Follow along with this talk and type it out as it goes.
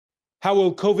How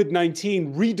will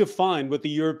COVID-19 redefine what the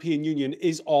European Union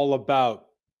is all about?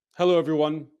 Hello,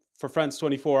 everyone. For France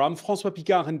 24, I'm François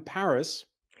Picard in Paris.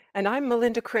 And I'm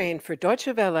Melinda Crane for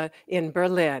Deutsche Welle in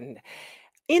Berlin.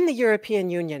 In the European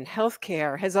Union,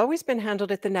 healthcare has always been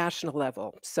handled at the national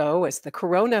level. So, as the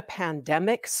corona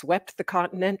pandemic swept the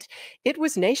continent, it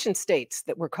was nation states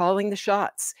that were calling the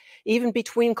shots. Even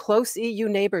between close EU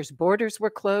neighbors, borders were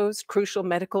closed, crucial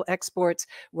medical exports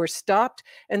were stopped,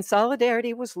 and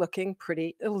solidarity was looking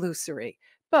pretty illusory.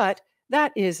 But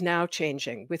that is now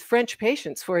changing, with French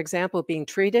patients, for example, being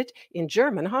treated in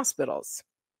German hospitals.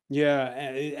 Yeah,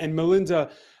 and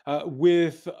Melinda,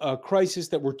 with a crisis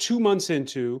that we're 2 months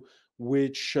into,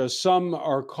 which some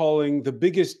are calling the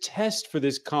biggest test for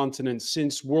this continent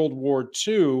since World War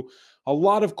II, a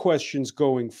lot of questions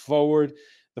going forward.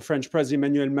 The French President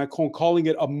Emmanuel Macron calling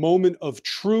it a moment of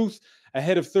truth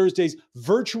ahead of Thursday's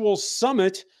virtual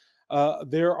summit.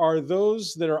 There are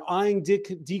those that are eyeing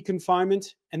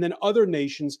deconfinement, and then other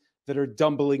nations that are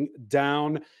doubling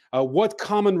down. What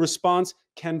common response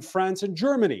can France and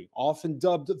Germany, often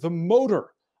dubbed the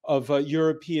motor of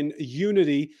European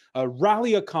unity,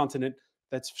 rally a continent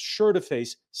that's sure to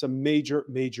face some major,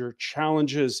 major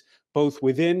challenges, both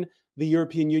within the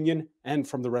European Union and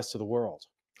from the rest of the world?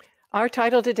 Our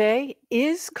title today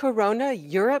is Corona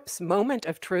Europe's Moment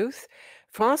of Truth.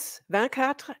 France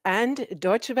 24 and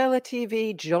Deutsche Welle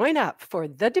TV join up for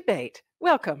the debate.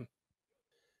 Welcome.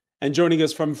 And joining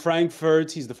us from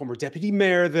Frankfurt, he's the former deputy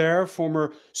mayor there,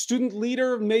 former student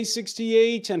leader of May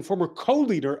 68, and former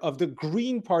co-leader of the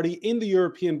Green Party in the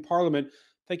European Parliament.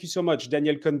 Thank you so much,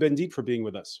 Daniel Cohn-Bendit, for being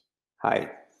with us. Hi.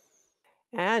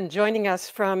 And joining us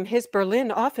from his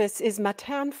Berlin office is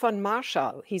Matan von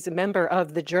Marschall. He's a member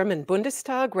of the German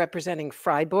Bundestag representing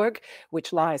Freiburg,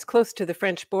 which lies close to the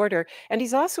French border. And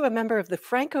he's also a member of the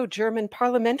Franco-German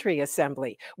Parliamentary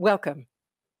Assembly. Welcome.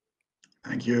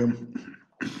 Thank you.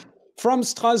 From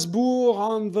Strasbourg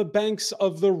on the banks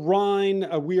of the Rhine,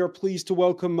 we are pleased to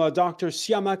welcome Dr.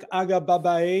 Siamak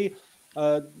Agababaye.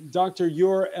 Doctor,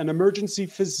 you're an emergency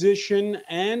physician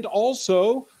and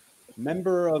also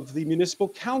member of the Municipal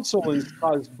Council in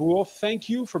Strasbourg. Thank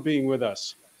you for being with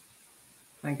us.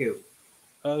 Thank you.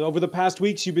 Over the past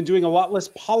weeks, you've been doing a lot less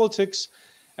politics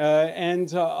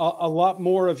and a lot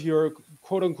more of your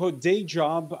quote-unquote day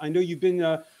job. I know you've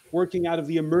been working out of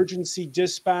the emergency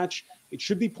dispatch. It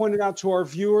should be pointed out to our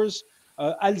viewers,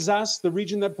 Alsace, the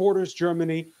region that borders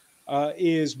Germany,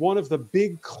 is one of the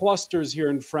big clusters here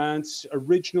in France.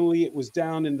 Originally, it was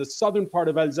down in the southern part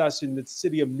of Alsace in the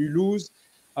city of Mulhouse,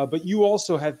 but you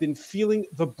also have been feeling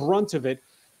the brunt of it.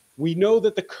 We know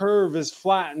that the curve is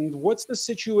flattened. What's the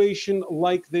situation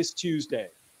like this Tuesday?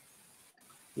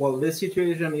 Well, the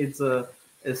situation is a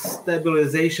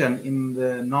stabilization in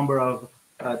the number of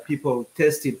people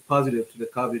tested positive to the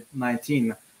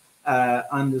COVID-19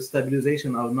 and the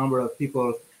stabilization of number of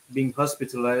people being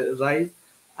hospitalized,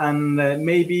 and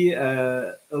maybe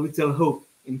a little hope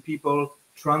in people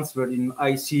transferred in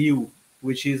ICU,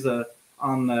 which is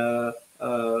on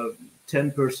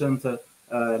 10%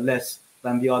 less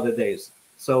than the other days.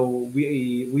 So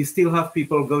we still have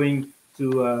people going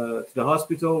to the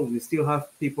hospital. We still have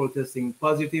people testing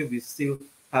positive. We still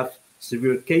have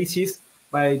severe cases.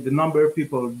 By the number of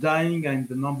people dying and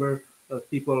the number of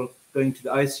people going to the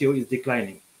ICU is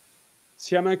declining.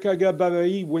 Siamak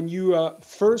Agababaye, when you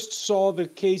first saw the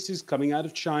cases coming out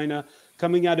of China,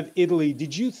 coming out of Italy,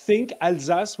 did you think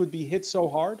Alsace would be hit so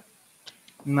hard?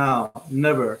 No,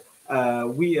 never.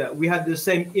 We had the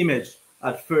same image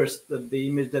at first, the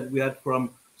image that we had from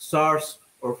SARS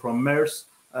or from MERS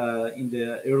in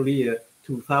the early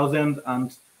 2000s,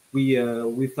 and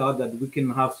we thought that we can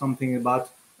have something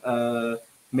about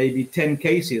maybe 10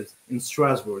 cases in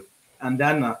Strasbourg. And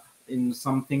then in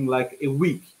something like a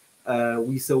week,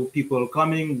 we saw people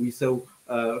coming. We saw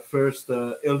first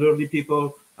elderly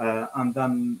people and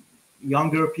then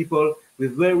younger people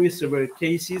with very severe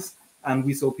cases. And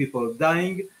we saw people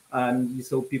dying, and we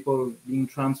saw people being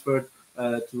transferred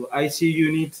to ICU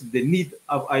units, the need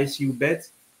of ICU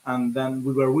beds. And then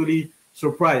we were really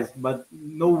surprised, but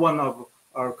no one of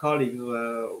our colleagues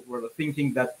were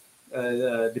thinking that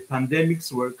the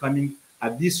pandemics were coming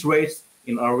at this rate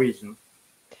in our region.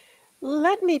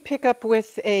 Let me pick up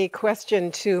with a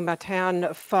question to Matan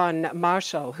von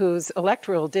Marschall, whose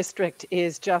electoral district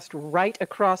is just right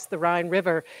across the Rhine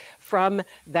River from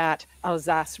that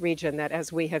Alsace region that,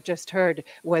 as we have just heard,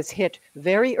 was hit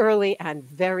very early and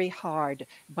very hard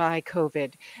by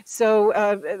COVID. So,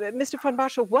 Mr. von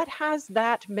Marschall, what has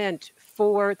that meant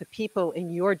for the people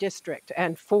in your district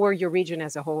and for your region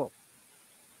as a whole?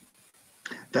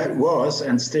 That was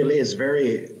and still is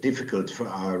very difficult for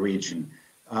our region.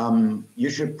 You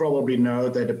should probably know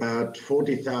that about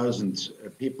 40,000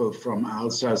 people from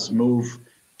Alsace move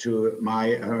to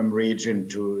my home region,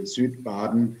 to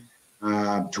Südbaden,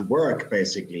 to work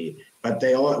basically. But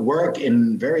they all work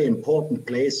in very important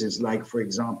places, like, for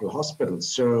example, hospitals.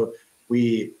 So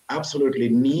we absolutely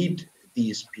need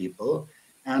these people.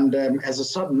 And as a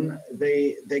sudden,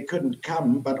 they couldn't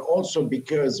come, but also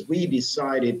because we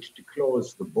decided to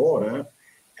close the border,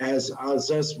 as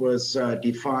Alsace was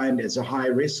defined as a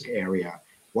high-risk area.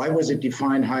 Why was it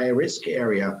defined high-risk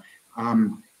area?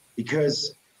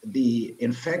 Because the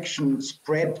infection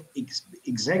spread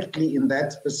exactly in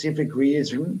that specific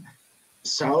region,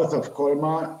 south of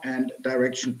Colmar and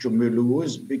direction to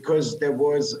Mulhouse, because there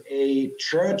was a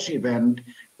church event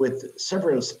with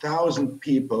several thousand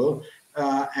people,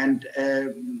 and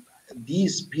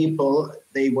these people,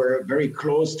 they were very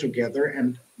close together,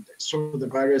 and so the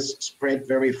virus spread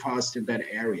very fast in that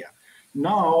area.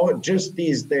 Now, just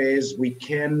these days, we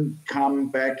can come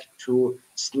back to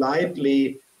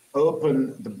slightly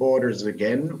open the borders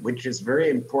again, which is very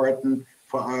important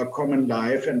for our common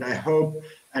life. And I hope,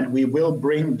 and we will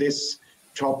bring this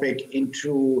topic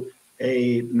into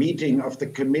a meeting of the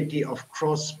Committee of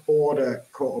Cross-Border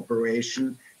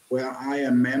Cooperation, where I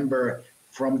am member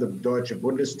from the Deutsche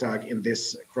Bundestag in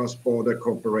this cross-border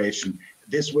cooperation.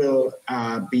 This will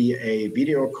be a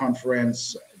video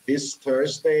conference this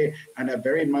Thursday, and I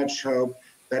very much hope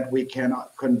that we can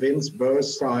convince both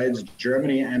sides,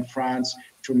 Germany and France,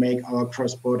 to make our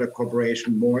cross-border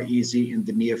cooperation more easy in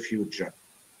the near future.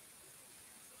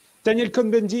 Daniel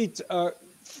Cohn-Bendit,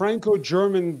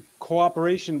 Franco-German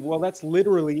cooperation, well, that's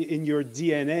literally in your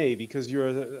DNA because you're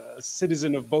a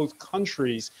citizen of both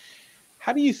countries.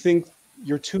 How do you think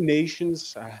your two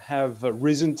nations have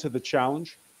risen to the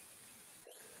challenge?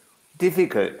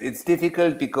 Difficult. It's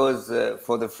difficult because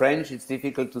for the French, it's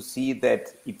difficult to see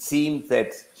that it seems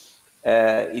that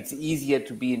it's easier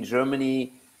to be in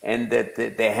Germany and that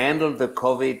they handle the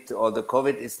COVID, or the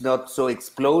COVID is not so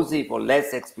explosive or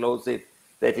less explosive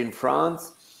than in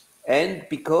France. And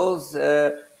because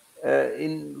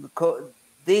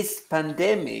this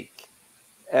pandemic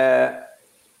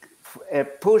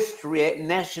pushed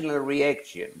national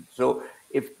reaction. So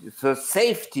if for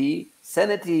safety,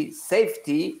 sanity,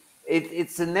 safety,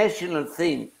 it's a national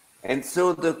thing. And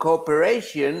so the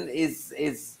cooperation is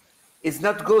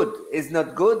not good. It's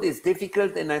not good, it's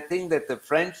difficult, and I think that the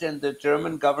French and the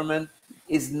German government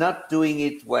is not doing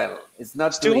it well. It's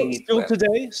not doing it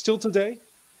well. Still today?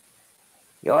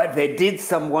 Yeah, they did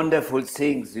some wonderful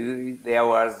things. There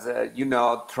was,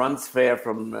 transfer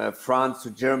from France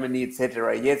to Germany,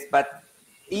 etc. Yes, but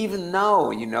even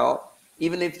now,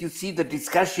 even if you see the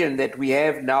discussion that we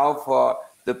have now for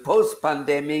the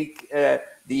post-pandemic,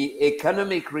 the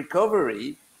economic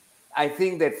recovery, I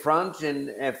think that France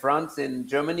and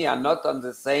Germany are not on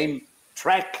the same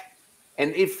track.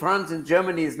 And if France and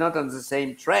Germany is not on the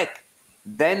same track,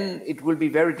 then it will be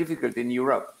very difficult in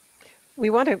Europe. We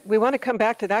want to come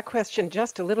back to that question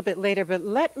just a little bit later, but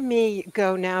let me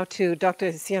go now to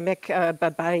Dr. Siamek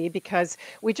Babai, because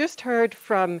we just heard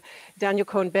from Daniel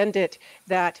Cohn-Bendit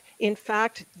that, in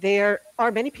fact, there are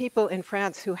many people in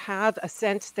France who have a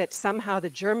sense that somehow the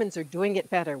Germans are doing it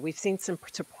better. We've seen some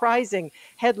surprising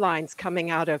headlines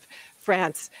coming out of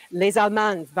France. Les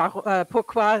Allemands,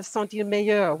 pourquoi sont-ils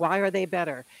meilleurs? Why are they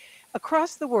better?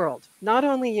 Across the world, not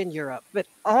only in Europe, but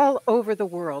all over the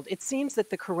world, it seems that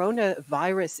the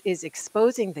coronavirus is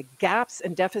exposing the gaps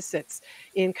and deficits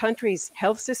in countries'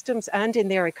 health systems and in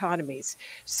their economies.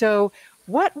 So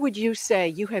what would you say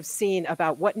you have seen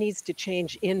about what needs to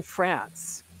change in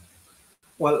France?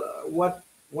 Well, what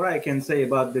I can say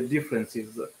about the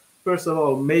differences, first of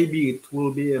all, maybe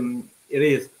it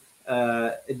is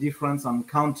a difference on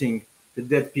counting the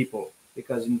dead people,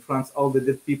 because in France, all the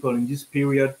dead people in this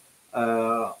period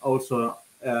also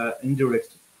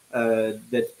indirect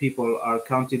that people are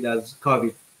counted as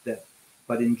COVID death.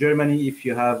 But in Germany, if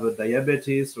you have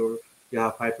diabetes or you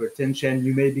have hypertension,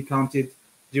 you may be counted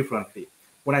differently.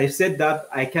 When I said that,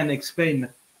 I can explain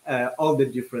all the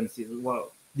differences.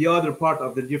 Well, the other part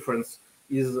of the difference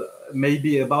is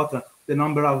maybe about the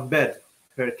number of beds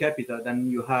per capita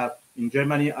than you have in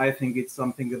Germany. I think it's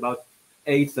something about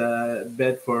 8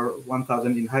 beds for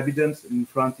 1,000 inhabitants. In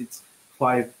France, it's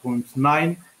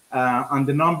 5.9, and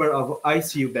the number of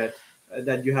ICU beds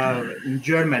that you have in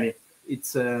Germany,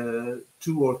 it's 2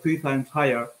 or 3 times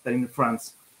higher than in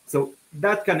France. So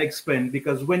that can explain,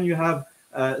 because when you have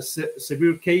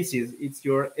severe cases, it's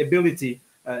your ability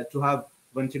to have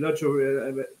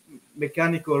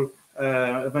mechanical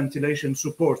ventilation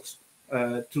support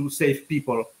to save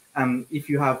people. And if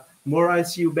you have more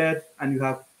ICU beds and you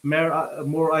have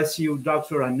more ICU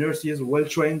doctors and nurses well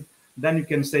trained, then you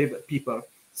can save people.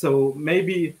 So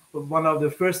maybe one of the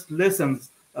first lessons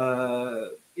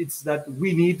it's that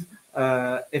we need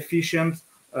efficient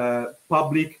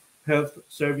public health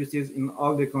services in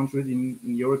all the countries in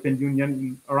European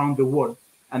Union, around the world,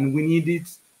 and we need it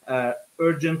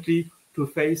urgently to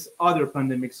face other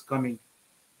pandemics coming.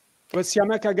 But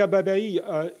Siamak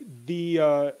Agababai,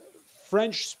 the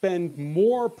French spend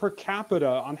more per capita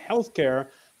on healthcare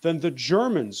than the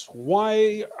Germans.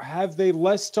 Why have they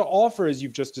less to offer, as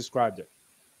you've just described it?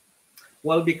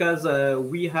 Well, because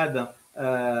we had a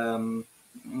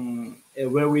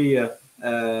very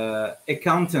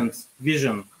accountant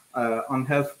vision on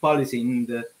health policy in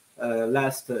the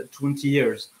last 20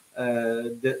 years.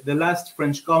 The last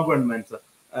French government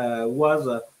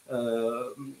was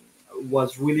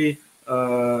really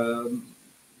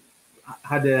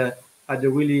had a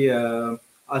really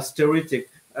austerity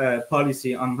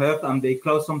policy on health, and they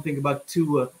closed something about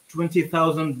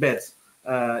 20,000 beds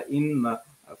in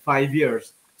 5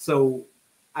 years. So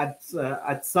at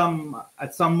some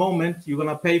moment you're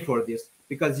gonna pay for this,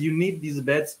 because you need these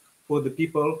beds for the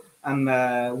people. And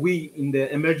we in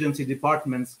the emergency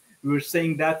departments, we were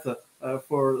saying that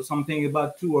for something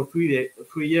about 2 or 3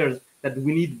 years, that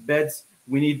we need beds,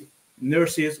 we need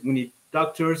nurses, we need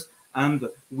doctors, and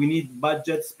we need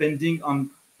budget spending on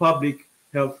public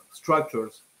health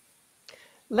structures.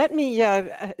 Let me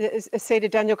say to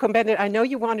Daniel Cohn-Bendit, I know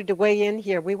you wanted to weigh in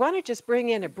here. We want to just bring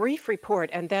in a brief report,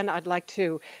 and then I'd like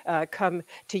to come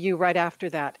to you right after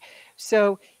that.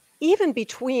 So even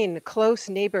between close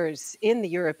neighbors in the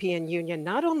European Union,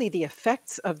 not only the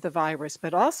effects of the virus,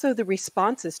 but also the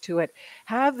responses to it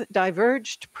have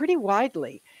diverged pretty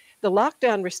widely. The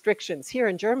lockdown restrictions here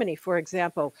in Germany, for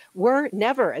example, were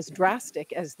never as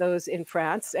drastic as those in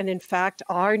France, and in fact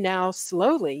are now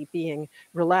slowly being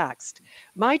relaxed.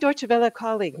 My Deutsche Welle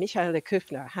colleague, Michaela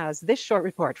Küffner, has this short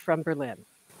report from Berlin.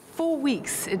 4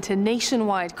 weeks into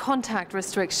nationwide contact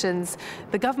restrictions,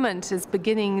 the government is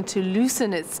beginning to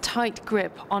loosen its tight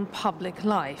grip on public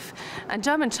life. And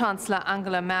German Chancellor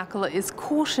Angela Merkel is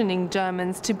cautioning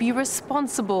Germans to be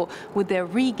responsible with their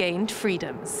regained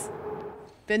freedoms.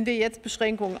 We're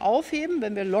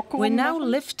now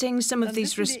lifting some of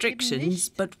these restrictions,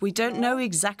 but we don't know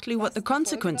exactly what the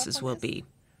consequences will be.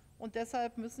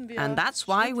 And that's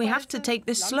why we have to take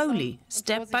this slowly,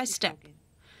 step by step.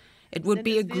 It would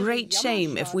be a great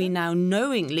shame if we now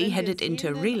knowingly headed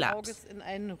into relapse.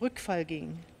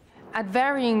 At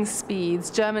varying speeds,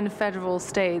 German federal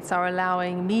states are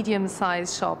allowing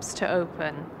medium-sized shops to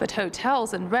open, but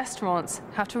hotels and restaurants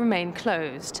have to remain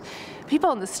closed. People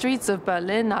on the streets of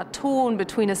Berlin are torn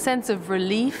between a sense of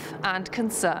relief and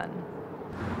concern.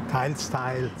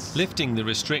 Lifting the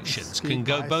restrictions can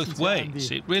go both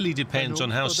ways. It really depends on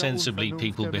how sensibly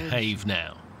people behave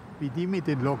now.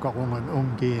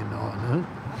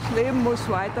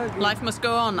 Life must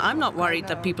go on. I'm not worried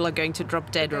that people are going to drop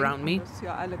dead around me.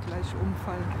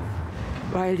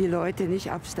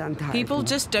 People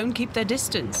just don't keep their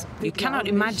distance. You cannot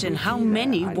imagine how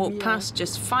many walk past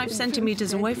just 5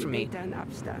 centimeters away from me.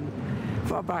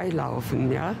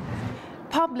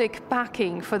 Public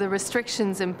backing for the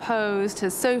restrictions imposed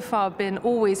has so far been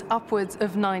always upwards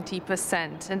of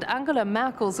 90%, and Angela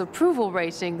Merkel's approval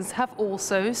ratings have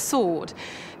also soared.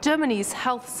 Germany's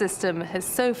health system has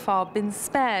so far been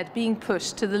spared being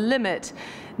pushed to the limit.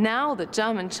 Now the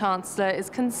German Chancellor is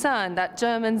concerned that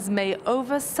Germans may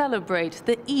over-celebrate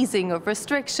the easing of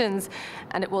restrictions,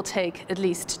 and it will take at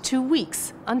least 2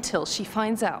 weeks until she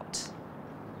finds out.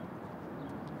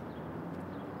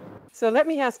 So let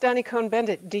me ask Dani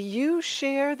Cohn-Bendit, do you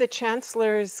share the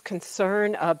Chancellor's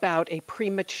concern about a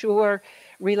premature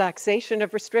relaxation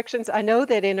of restrictions? I know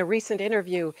that in a recent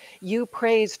interview, you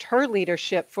praised her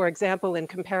leadership, for example, in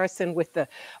comparison with the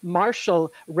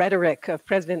martial rhetoric of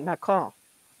President Macron.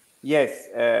 Yes,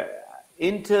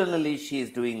 internally she is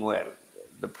doing well.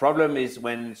 The problem is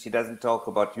when she doesn't talk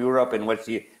about Europe, and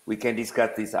we can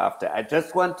discuss this after. I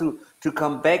just want to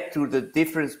come back to the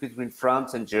difference between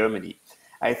France and Germany.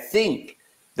 I think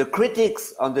the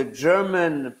critics on the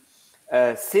German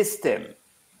health system,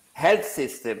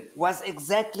 was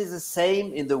exactly the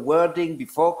same in the wording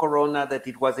before Corona that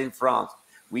it was in France.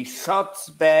 We shot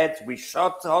beds, we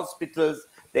shot hospitals,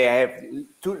 they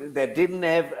didn't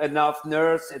have enough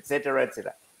nurses, etc.,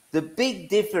 etc. The big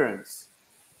difference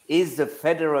is the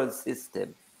federal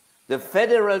system. The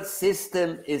federal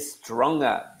system is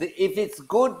stronger. If it's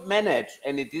good managed,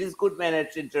 and it is good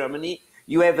managed in Germany,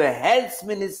 you have a health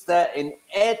minister in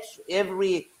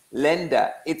every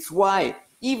lender. It's why,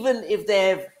 even if they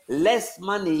have less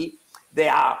money, they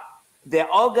are they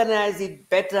organize it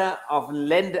better of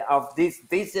this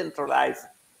decentralized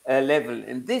level.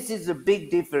 And this is a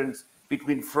big difference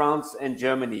between France and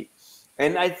Germany.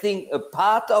 And I think a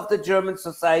part of the German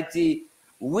society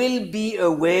will be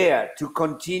aware to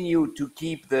continue to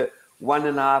keep the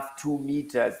 1.5, 2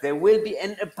 meters. There will be,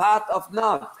 and a part of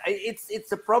not.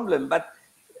 It's a problem, but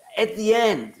at the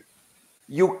end,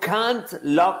 you can't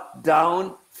lock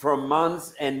down for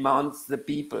months and months the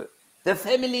people. The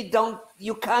family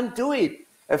you can't do it.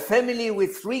 A family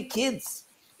with 3 kids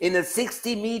in a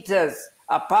 60 meters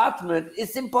apartment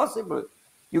is impossible.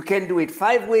 You can do it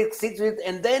 5 weeks, 6 weeks,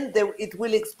 and then it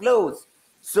will explode.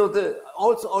 So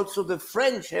also the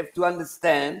French have to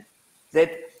understand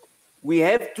that we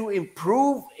have to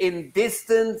improve in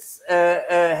distance,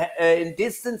 etc.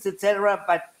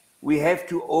 But we have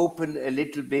to open a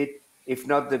little bit. If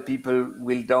not, the people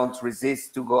don't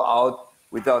resist to go out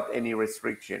without any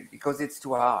restriction because it's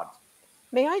too hard.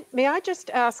 May I just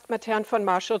ask Martin von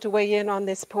Marschall to weigh in on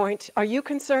this point? Are you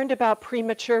concerned about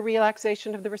premature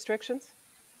relaxation of the restrictions?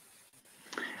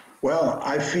 Well,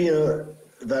 I feel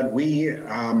that we,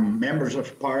 members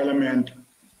of parliament,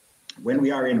 when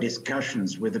we are in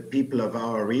discussions with the people of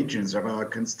our regions, of our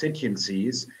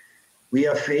constituencies, we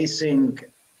are facing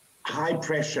high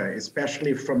pressure,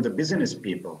 especially from the business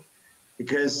people,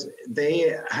 because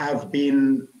they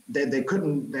hadn't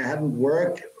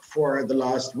worked for the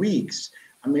last weeks.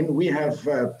 I mean, we have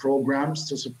programs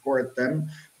to support them,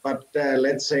 but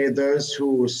let's say those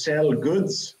who sell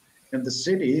goods in the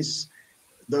cities,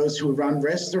 those who run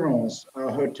restaurants,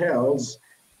 hotels,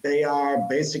 they are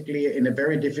basically in a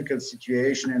very difficult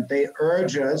situation, and they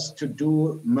urge us to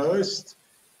do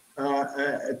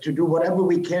whatever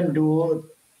we can do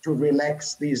to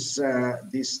relax these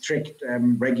strict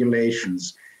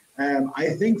regulations. I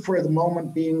think for the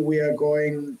moment being, we are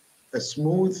going a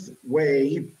smooth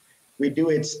way. We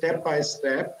do it step by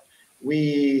step.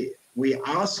 We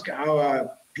ask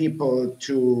our people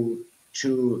to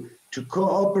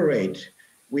cooperate.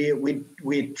 We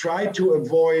try to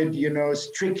avoid,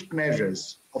 strict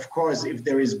measures. Of course, if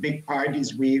there is big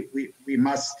parties, we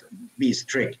must be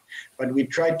strict. But we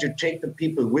try to take the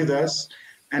people with us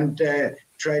and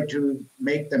try to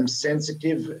make them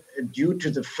sensitive due to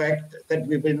the fact that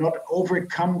we will not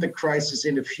overcome the crisis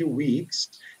in a few weeks,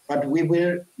 but we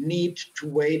will need to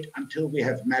wait until we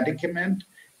have medicament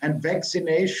and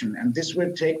vaccination. And this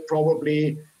will take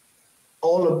probably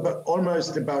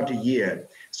almost about a year.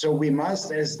 So we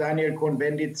must, as Daniel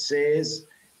Cohn-Bendit says,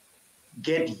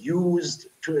 get used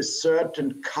to a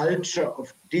certain culture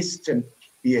of distant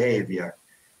behavior.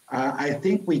 I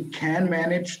think we can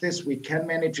manage this. We can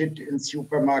manage it in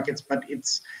supermarkets, but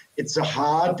it's a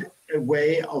hard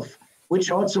way of,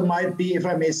 which also might be, if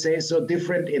I may say so,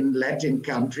 different in Latin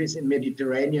countries, in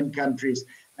Mediterranean countries,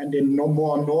 and in no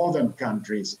more northern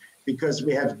countries, because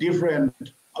we have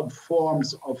different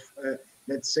forms of,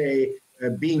 let's say,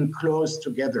 being close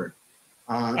together.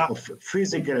 Of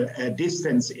physical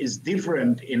distance is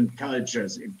different in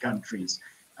cultures, in countries.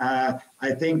 I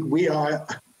think we are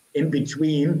in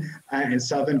between. In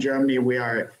southern Germany, we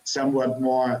are somewhat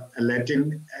more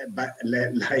Latin, but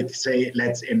like say,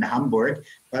 let's in Hamburg.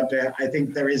 But I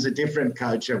think there is a different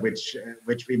culture which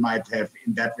we might have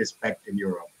in that respect in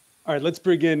Europe. All right, let's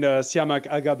bring in Siamak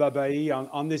Agababayi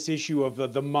on this issue of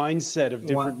the mindset of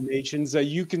different nations.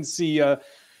 You can see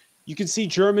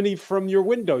Germany from your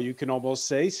window, you can almost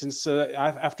say, since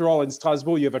after all, in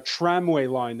Strasbourg, you have a tramway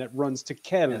line that runs to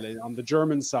Kehl on the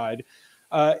German side.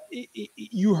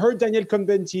 You heard Daniel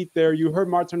Cohn-Bendit there, you heard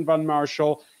Martin von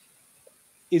Marschall.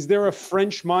 Is there a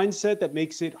French mindset that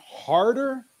makes it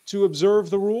harder to observe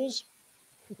the rules?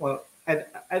 Well,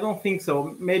 I don't think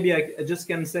so. Maybe I just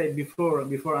can say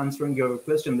before answering your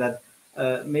question that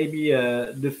maybe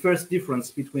the first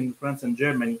difference between France and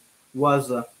Germany was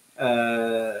the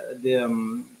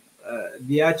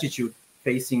attitude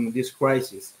facing this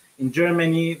crisis. In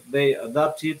Germany, they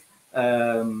adopted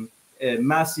a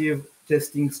massive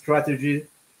testing strategy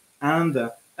and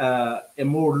a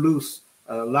more loose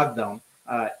lockdown.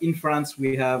 In France,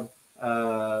 we have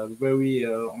very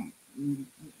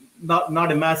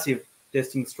not a massive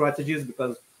testing strategies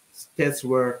because tests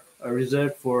were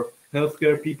reserved for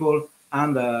healthcare people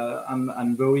and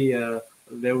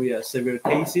very severe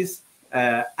cases.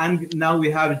 And now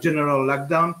we have a general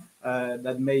lockdown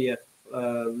that may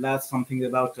last something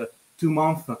about 2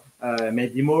 months,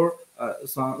 maybe more.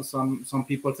 Some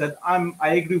people said,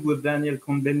 I agree with Daniel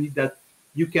Cohn-Bendit that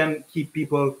you can keep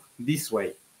people this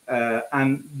way.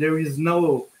 And there is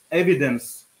no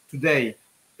evidence today,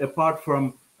 apart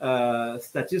from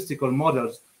statistical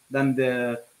models, than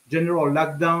the general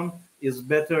lockdown is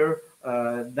better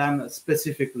than a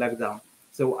specific lockdown.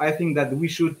 So I think that we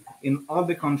should, in all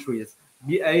the countries,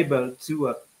 be able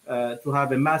to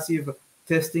have a massive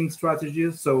testing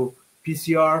strategies, so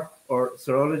PCR or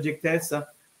serologic tests,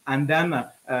 and then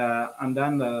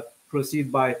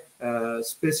proceed by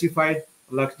specified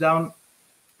lockdown,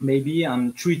 maybe,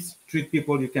 and treat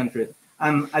people you can treat.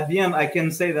 And at the end, I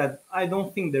can say that I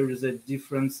don't think there is a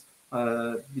difference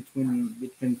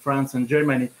between France and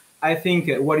Germany. I think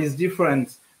what is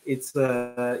different is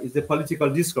the political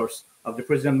discourse of the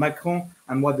President Macron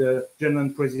and what the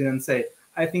German president say.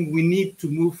 I think we need to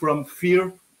move from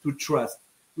fear to trust.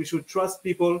 We should trust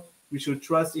people. We should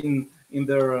trust in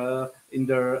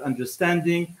their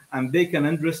understanding, and they can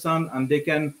understand and they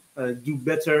can do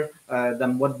better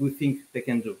than what we think they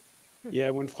can do.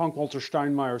 Yeah, when Frank-Walter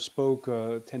Steinmeier spoke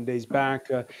 10 days back,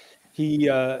 he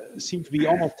seemed to be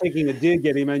almost taking a dig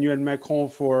at Emmanuel Macron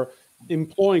for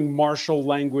employing martial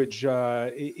language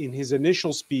in his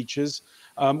initial speeches.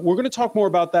 We're going to talk more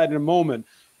about that in a moment.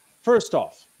 First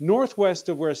off, northwest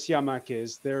of where Siamak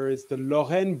is, there is the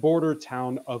Lorraine border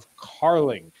town of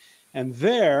Carling. And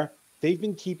there, they've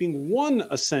been keeping one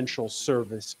essential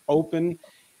service open.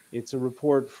 It's a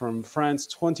report from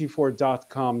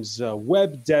France24.com's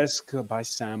web desk by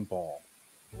Sam Ball.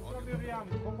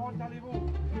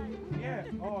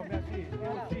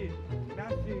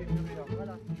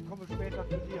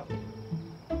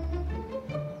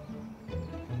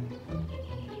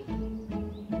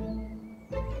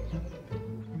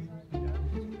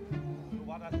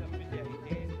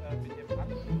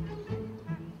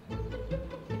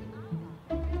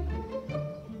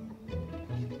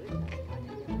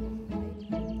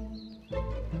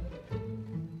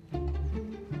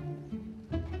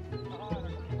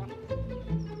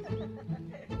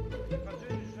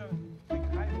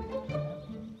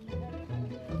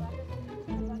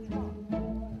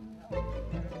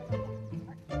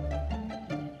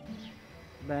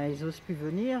 Ils n'osent plus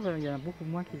venir, il y en a beaucoup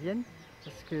moins qui viennent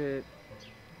parce que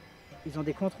ils ont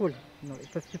des contrôles, ils ne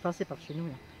peuvent plus passer par chez nous.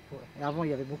 Et avant, il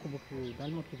y avait beaucoup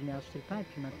d'Allemands qui venaient acheter le pain, et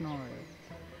puis maintenant,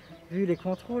 vu les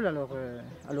contrôles,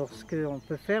 alors ce qu'on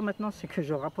peut faire maintenant, c'est que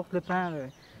je rapporte le pain,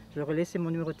 je leur ai laissé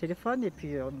mon numéro de téléphone, et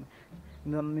puis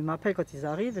ils m'appellent quand ils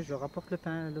arrivent, et je rapporte le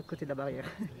pain de l'autre côté de la barrière.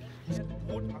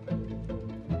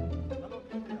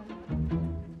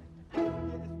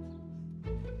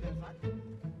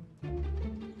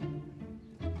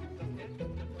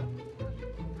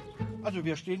 Also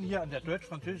wir stehen hier an der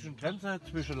deutsch-französischen Grenze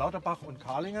zwischen Lauterbach und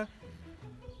Karlinge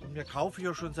und wir kaufen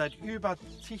hier schon seit über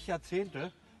zig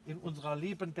Jahrzehnte in unserer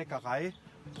lieben Bäckerei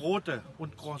Brote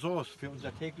und Croissants für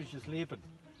unser tägliches Leben.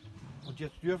 Und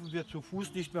jetzt dürfen wir zu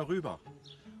Fuß nicht mehr rüber.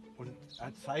 Und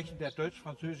als Zeichen der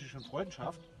deutsch-französischen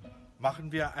Freundschaft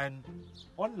machen wir einen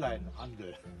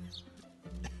Online-Handel.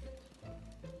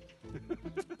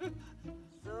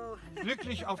 So.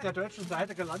 Glücklich auf der deutschen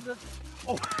Seite gelandet.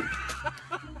 Oh.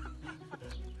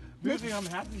 Miriam,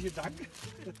 herzlichen Dank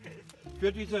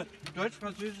für diese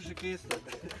deutsch-französische Geste.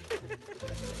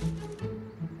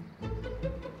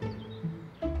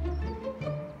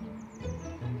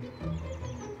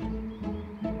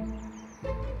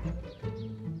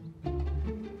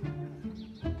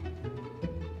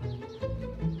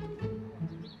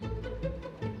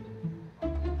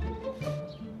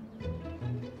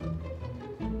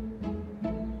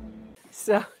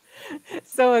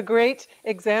 So a great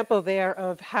example there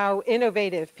of how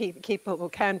innovative people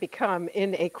can become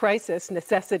in a crisis,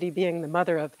 necessity being the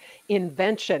mother of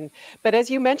invention. But as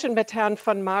you mentioned, Matan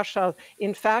von Marschall,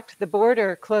 in fact, the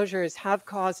border closures have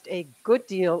caused a good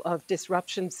deal of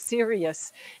disruption,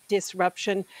 serious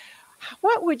disruption.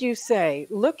 What would you say,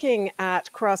 looking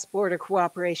at cross-border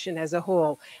cooperation as a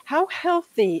whole, how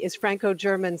healthy is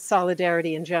Franco-German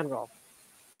solidarity in general?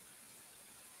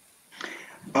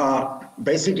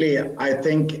 Basically, I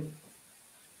think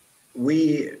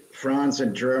we, France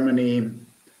and Germany,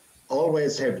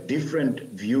 always have different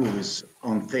views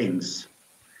on things.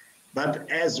 But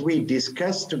as we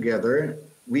discuss together,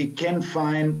 we can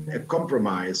find a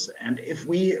compromise. And if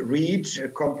we reach a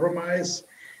compromise,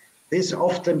 this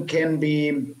often can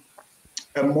be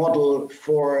a model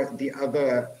for the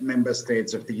other member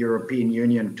states of the European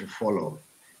Union to follow.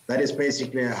 That is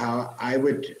basically how I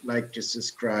would like to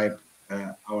describe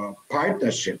our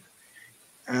partnership.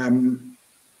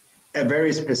 A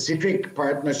very specific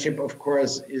partnership, of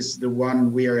course, is the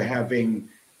one we are having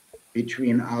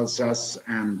between Alsace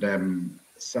and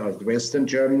southwestern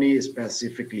Germany,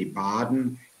 specifically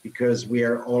Baden, because we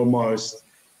are almost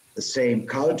the same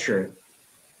culture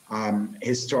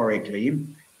historically.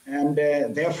 And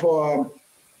therefore,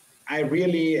 I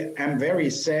really am very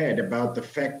sad about the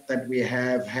fact that we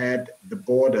have had the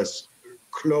borders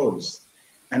closed.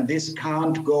 And this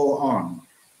can't go on.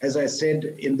 As I said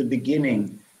in the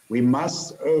beginning, we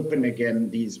must open again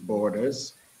these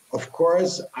borders, of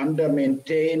course, under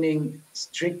maintaining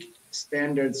strict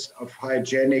standards of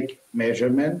hygienic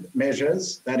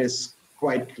measures, that is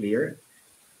quite clear.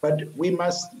 But we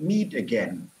must meet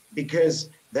again, because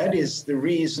that is the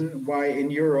reason why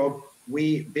in Europe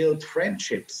we build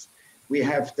friendships. We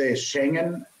have the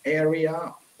Schengen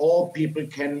area, all people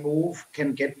can move,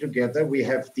 can get together. We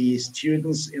have the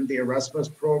students in the Erasmus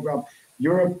program.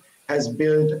 Europe has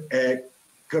built a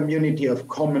community of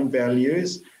common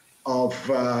values, of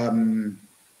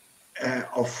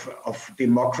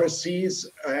democracies,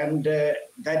 and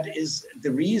that is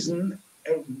the reason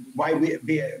why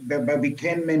we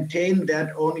can maintain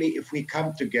that only if we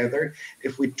come together,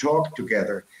 if we talk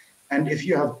together. And if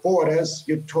you have borders,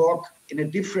 you talk in a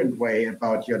different way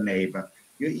about your neighbor.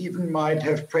 You even might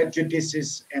have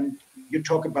prejudices, and you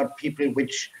talk about people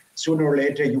which sooner or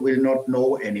later you will not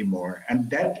know anymore. And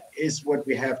that is what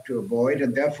we have to avoid.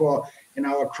 And therefore, in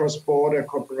our cross-border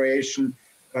cooperation,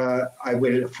 I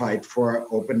will fight for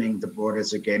opening the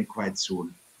borders again quite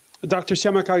soon. Dr.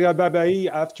 Siamakaga Babai,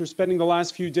 after spending the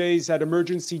last few days at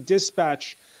emergency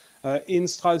dispatch in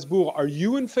Strasbourg, are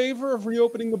you in favor of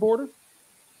reopening the border?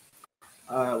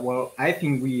 Well, I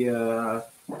think we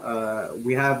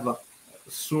have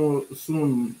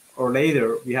soon or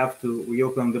later we have to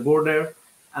reopen the border,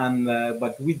 and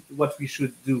but what we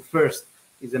should do first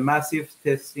is a massive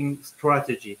testing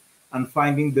strategy and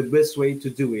finding the best way to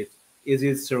do it. Is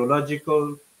it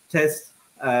serological tests?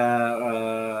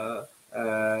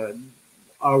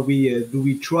 Do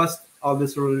we trust all the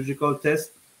serological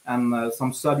tests? And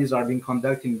some studies are being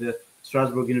conducted in the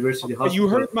Strasbourg University Hospital. But you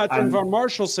heard Martin van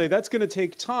Marshall say that's going to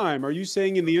take time. Are you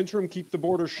saying in the interim keep the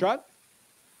border shut?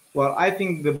 Well, I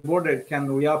think the border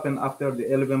can reopen after the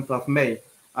 11th of May,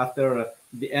 after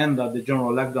the end of the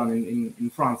general lockdown in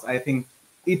France. I think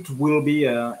it will be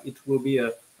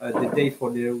the day for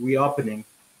the reopening,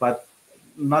 but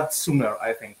not sooner,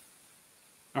 I think.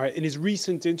 All right. In his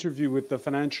recent interview with the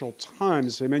Financial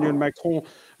Times, Emmanuel Macron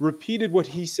repeated what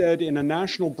he said in a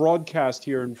national broadcast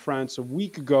here in France a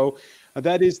week ago.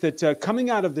 That is that coming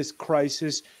out of this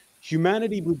crisis,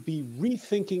 humanity would be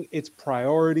rethinking its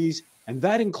priorities. And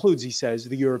that includes, he says,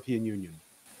 the European Union.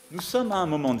 Nous sommes à un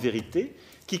moment de vérité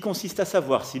qui consiste à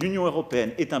savoir si l'Union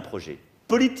européenne est un projet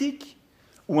politique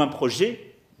ou un projet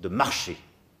de marché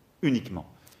uniquement.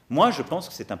 Moi, je pense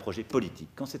que c'est un projet politique.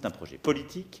 Quand c'est un projet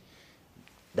politique,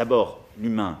 d'abord,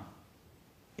 l'humain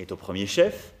est au premier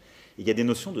chef. Il y a des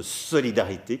notions de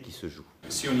solidarité qui se jouent.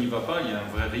 Si on n'y va pas, il y a un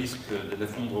vrai risque de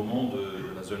l'effondrement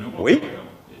de la zone euro. Oui,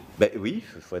 ben oui,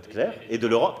 il faut être clair. Et de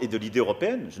l'Europe et de l'idée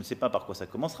européenne. Je ne sais pas par quoi ça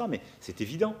commencera, mais c'est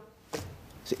évident.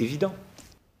 C'est évident.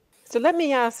 So let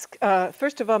me ask,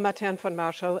 first of all, Martin van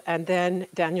Marshall, and then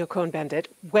Daniel Cohn-Bendit,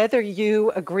 whether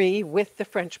you agree with the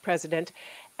French president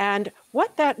and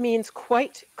what that means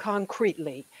quite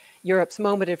concretely. Europe's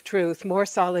moment of truth, more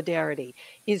solidarity.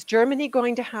 Is Germany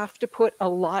going to have to put a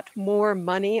lot more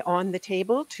money on the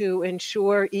table to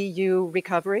ensure EU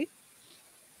recovery?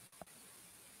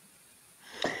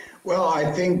 Well, I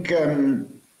think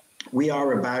we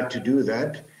are about to do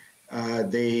that.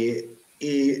 The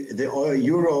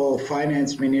Euro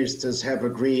finance ministers have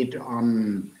agreed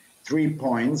on 3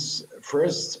 points.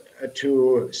 First,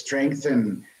 to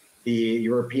strengthen the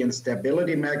European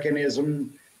stability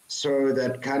mechanism, so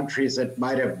that countries that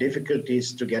might have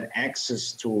difficulties to get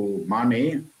access to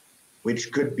money,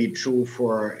 which could be true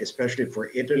for, especially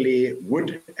for Italy,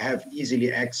 would have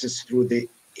easily access through the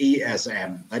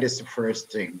ESM. That is the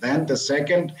first thing. Then the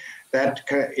second, that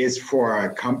is for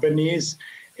companies,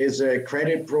 is a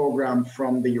credit program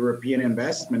from the European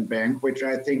Investment Bank, which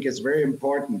I think is very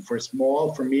important for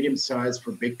small, for medium-sized,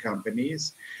 for big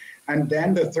companies. And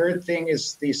then the third thing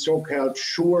is the so-called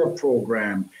SURE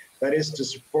program. That is to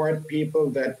support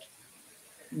people that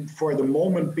for the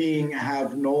moment being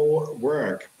have no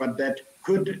work, but that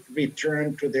could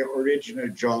return to their original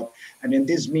job. And in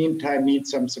this meantime, need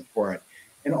some support.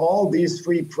 In all these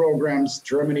 3 programs,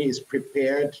 Germany is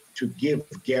prepared to give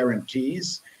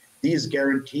guarantees. These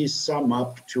guarantees sum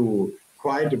up to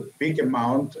quite a big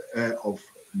amount of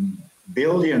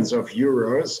billions of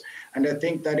euros. And I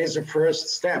think that is a first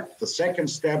step. The second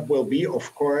step will be,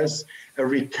 of course, a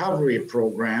recovery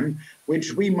program,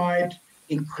 which we might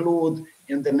include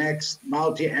in the next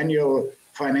multi-annual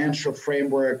financial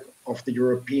framework of the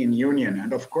European Union.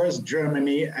 And of course,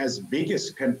 Germany, as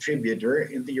biggest contributor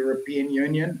in the European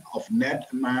Union of net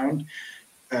amount,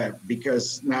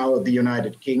 because now the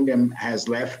United Kingdom has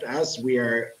left us, we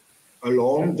are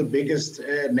alone the biggest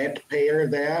net payer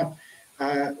there.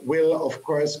 will, of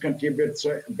course, contribute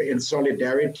in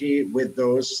solidarity with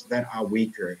those that are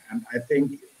weaker. And I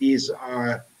think these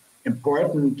are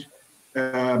important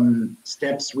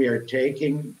steps we are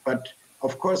taking. But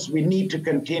of course, we need to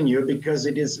continue because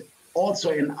it is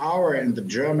also in the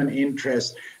German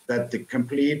interest that the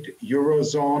complete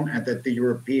Eurozone and that the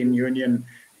European Union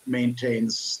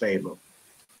maintains stable.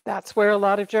 That's where a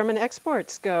lot of German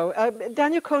exports go.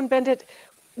 Daniel Cohn-Bendit,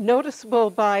 noticeable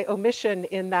by omission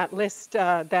in that list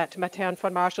that Martin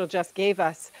von Marschall just gave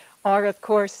us are, of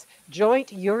course,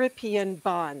 joint European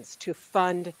bonds to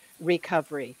fund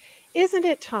recovery. Isn't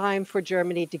it time for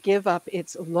Germany to give up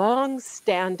its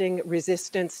long-standing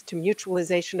resistance to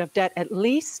mutualization of debt, at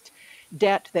least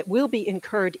debt that will be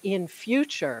incurred in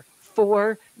future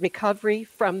for recovery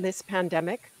from this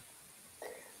pandemic?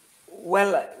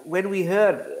 Well, when we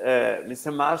heard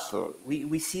Mr. Marshall,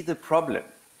 we see the problem.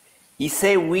 He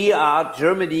said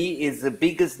Germany is the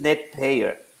biggest net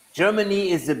payer.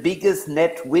 Germany is the biggest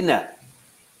net winner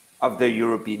of the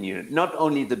European Union, not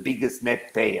only the biggest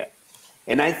net payer.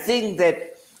 And I think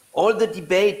that all the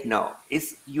debate now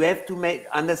is you have to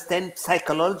understand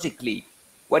psychologically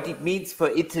what it means for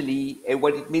Italy and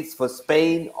what it means for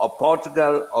Spain or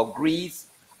Portugal or Greece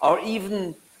or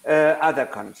even other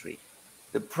countries.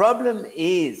 The problem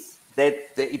is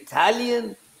that the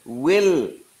Italian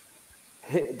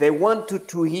they want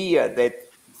to hear that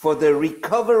for the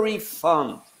recovery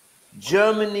fund,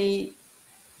 Germany,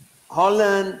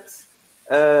 Holland,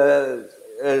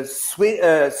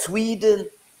 Sweden,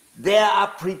 they are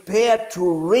prepared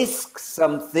to risk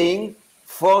something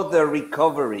for the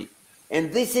recovery.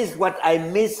 And this is what I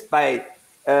missed by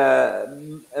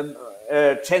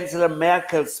Chancellor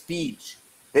Merkel's speech.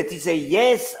 That he said,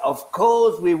 yes, of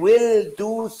course, we will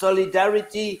do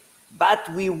solidarity, but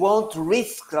we won't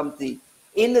risk something.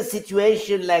 In a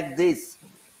situation like this,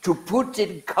 to put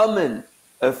in common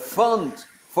a fund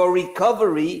for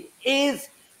recovery is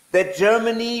that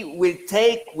Germany will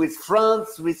take with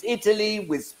France, with Italy,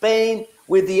 with Spain,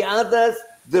 with the others,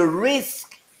 the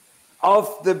risk of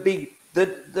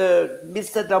Mr.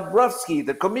 Dombrovskis,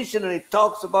 the commissioner,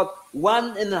 talks about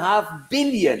 1.5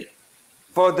 billion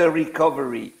for the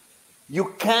recovery.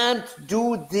 You can't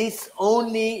do this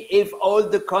only if all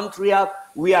the countries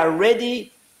we are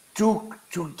ready to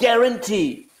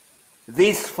guarantee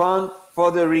this fund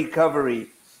for the recovery.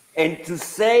 And to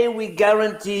say we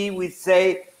guarantee, we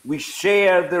say we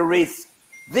share the risk.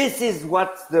 This is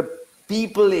what the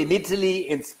people in Italy,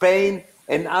 in Spain,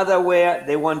 and otherwhere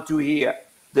they want to hear.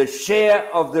 The share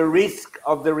of the risk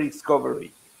of the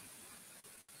recovery.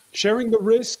 Sharing the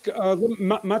risk,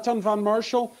 Martin von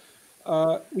Marschall,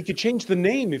 we could change the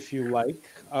name if you like.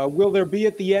 Will there be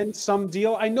at the end some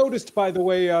deal? I noticed, by the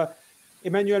way,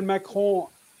 Emmanuel Macron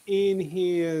in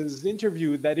his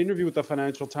interview with the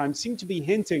Financial Times seemed to be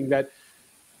hinting that,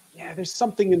 yeah, there's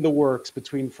something in the works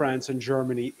between France and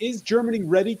Germany. Is Germany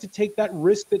ready to take that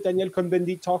risk that Daniel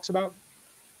Cohn-Bendit talks about?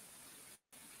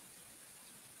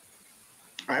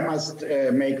 I must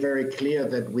make very clear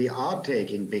that we are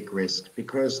taking big risks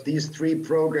because these three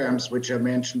programs, which I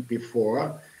mentioned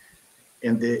before,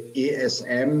 in the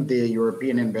ESM, the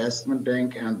European Investment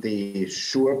Bank, and the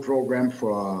SURE program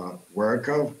for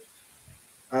workers,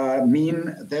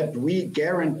 mean that we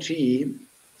guarantee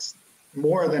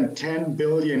more than 10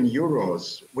 billion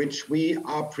euros, which we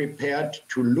are prepared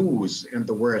to lose in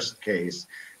the worst case.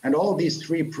 And all these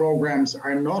three programs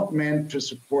are not meant to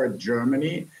support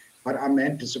Germany, but are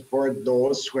meant to support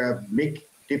those who have big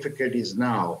difficulties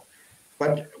now.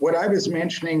 But what I was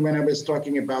mentioning when I was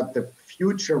talking about the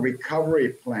future recovery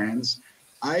plans,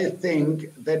 I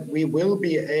think that we will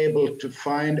be able to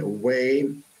find a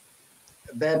way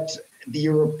that the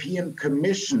European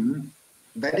Commission,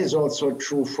 that is also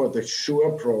true for the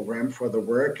SURE program for the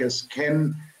workers,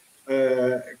 can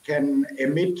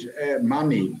emit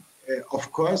money.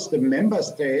 Of course, the member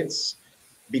states,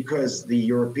 because the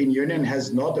European Union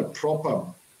has not a proper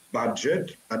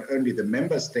budget, but only the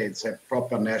member states have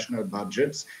proper national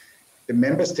budgets, the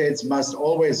member states must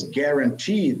always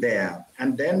guarantee there.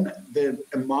 And then the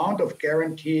amount of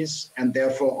guarantees and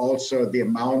therefore also the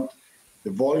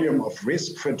volume of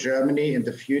risk for Germany in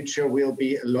the future will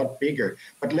be a lot bigger.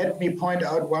 But let me point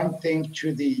out one thing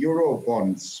to the Euro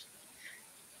bonds.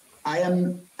 I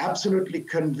am absolutely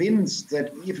convinced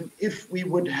that even if we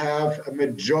would have a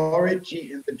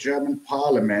majority in the German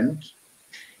parliament,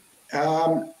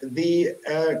 the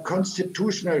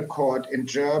Constitutional Court in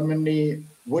Germany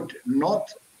would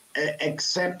not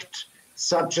accept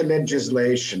such a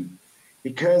legislation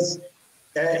because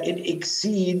it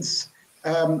exceeds,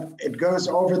 it goes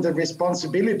over the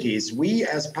responsibilities. We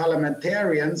as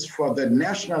parliamentarians for the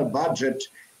national budget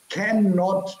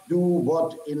cannot do what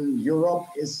in Europe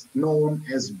is known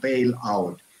as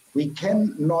bailout. We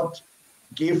cannot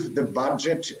give the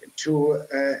budget to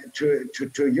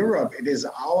Europe. It is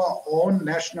our own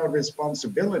national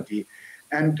responsibility.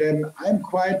 And I'm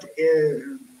quite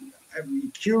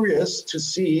curious to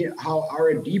see how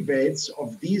our debates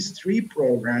of these three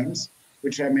programs,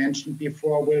 which I mentioned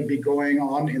before, will be going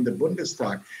on in the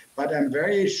Bundestag. But I'm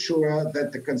very sure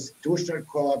that the Constitutional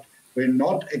Court would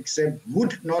not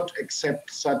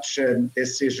accept such a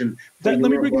decision. Let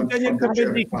me bring in Daniel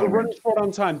Cohn-Bendit. We're running short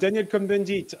on time. Daniel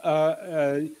Cohn-Bendit,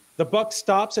 the buck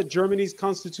stops at Germany's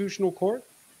Constitutional Court?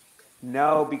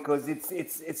 No, because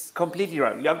it's completely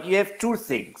wrong. You have two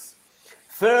things.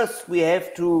 First, we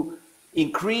have to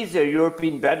increase the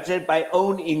European budget by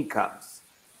own incomes.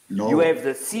 No. You have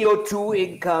the CO2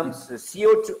 incomes. The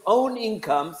CO2 own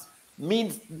incomes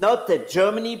means not that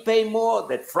Germany pay more,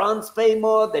 that France pay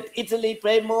more, that Italy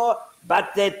pay more, but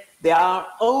that there are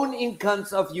own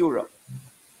incomes of Europe.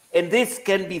 And this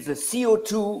can be the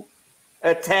CO2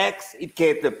 tax, it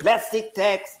can be the plastic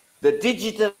tax, the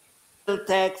digital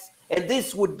tax, and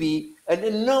this would be an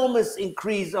enormous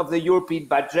increase of the European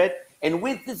budget. And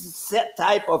with this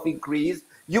type of increase,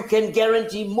 you can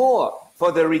guarantee more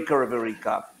for the recovery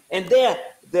cup. And there,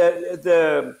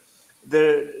 the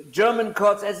German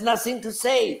courts has nothing to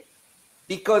say,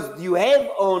 because you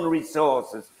have own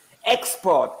resources.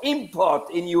 Export, import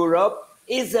in Europe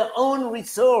is their own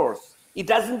resource. It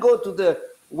doesn't go to the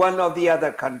one of the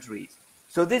other countries.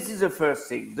 So this is the first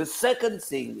thing. The second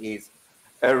thing is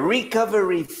a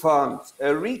recovery fund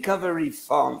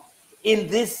in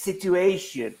this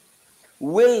situation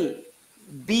will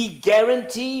be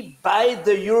guaranteed by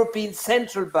the European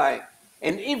Central Bank.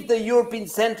 And if the European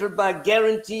Central Bank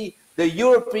guarantee, the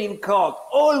European Court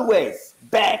always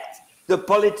backed the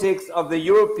politics of the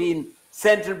European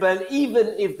Central Bank,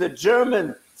 even if the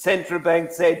German Central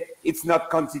Bank said it's not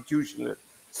constitutional.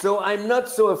 So I'm not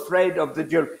so afraid of the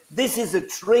German. This is a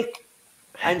trick.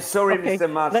 I'm sorry, okay. Mr.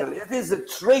 Marshall. It is a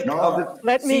trick of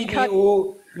the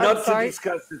CDU not to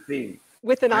discuss the thing.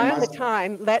 With an eye on the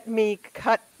time, let me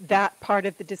cut that part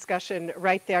of the discussion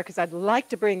right there, because I'd like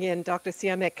to bring in Dr.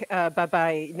 Siamak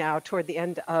Babai now toward the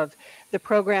end of the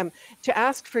program to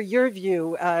ask for your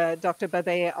view, Dr.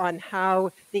 Babai, on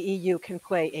how the EU can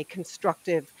play a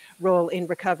constructive role in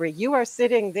recovery. You are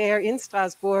sitting there in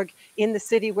Strasbourg, in the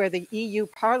city where the EU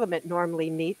Parliament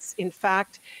normally meets. In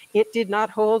fact, it did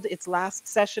not hold its last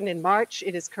session in March.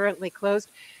 It is currently closed.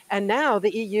 And now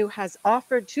the EU has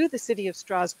offered to the city of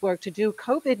Strasbourg to do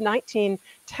COVID-19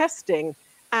 testing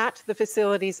at the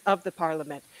facilities of the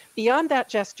Parliament. Beyond that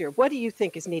gesture, what do you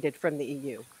think is needed from the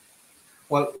EU?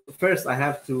 Well, first I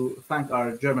have to thank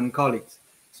our German colleagues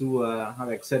who have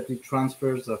accepted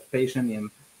transfers of patients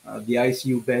in the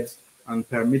ICU beds and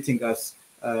permitting us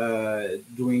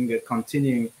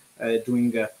continuing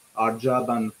doing our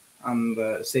job and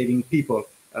saving people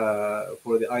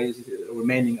for the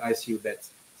remaining ICU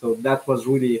beds. So that was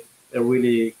really a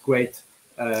really great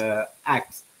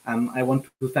act, and I want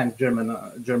to thank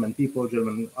German people,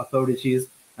 German authorities,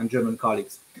 and German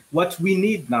colleagues. What we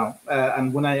need now,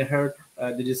 and when I heard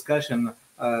the discussion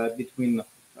between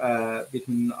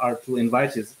our two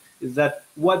invitees, is that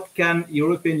what can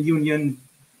European Union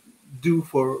do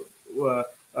for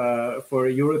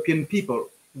European people?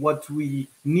 What we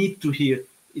need to hear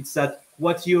is that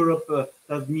what Europe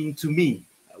does mean to me.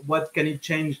 What can it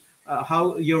change?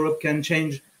 How Europe can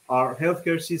change our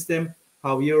healthcare system,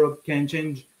 how Europe can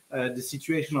change the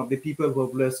situation of the people who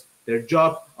have lost their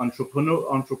job,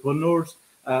 entrepreneurs,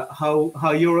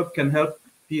 how Europe can help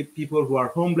people who are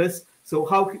homeless. So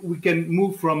how we can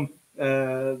move from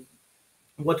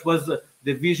what was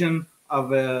the vision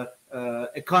of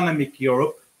economic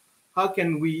Europe, how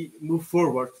can we move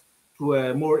forward to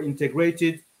a more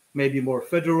integrated, maybe more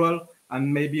federal,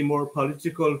 and maybe more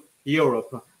political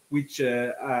Europe, which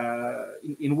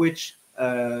in which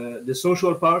the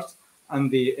social part and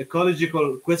the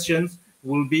ecological questions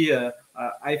will be,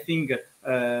 I think,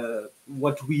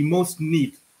 what we most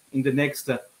need in the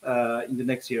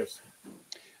next years.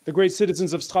 The great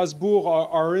citizens of Strasbourg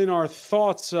are in our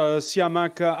thoughts.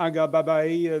 Siamak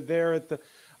Babai, there at the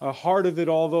heart of it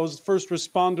all, those first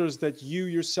responders that you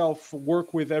yourself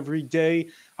work with every day.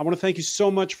 I want to thank you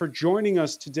so much for joining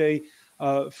us today.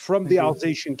 From the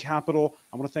Alsatian capital.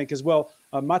 I want to thank as well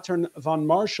Matern van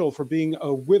Marshall for being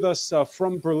with us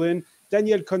from Berlin,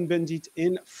 Daniel Cohn-Bendit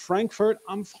in Frankfurt.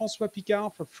 I'm François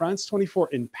Picard for France 24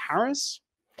 in Paris.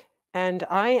 And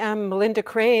I am Melinda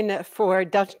Crane for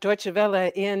Deutsche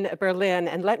Welle in Berlin.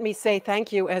 And let me say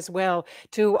thank you as well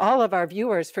to all of our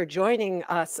viewers for joining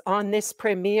us on this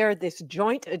premiere, this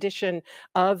joint edition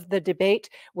of the debate.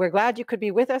 We're glad you could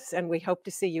be with us, and we hope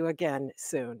to see you again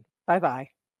soon.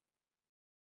 Bye-bye.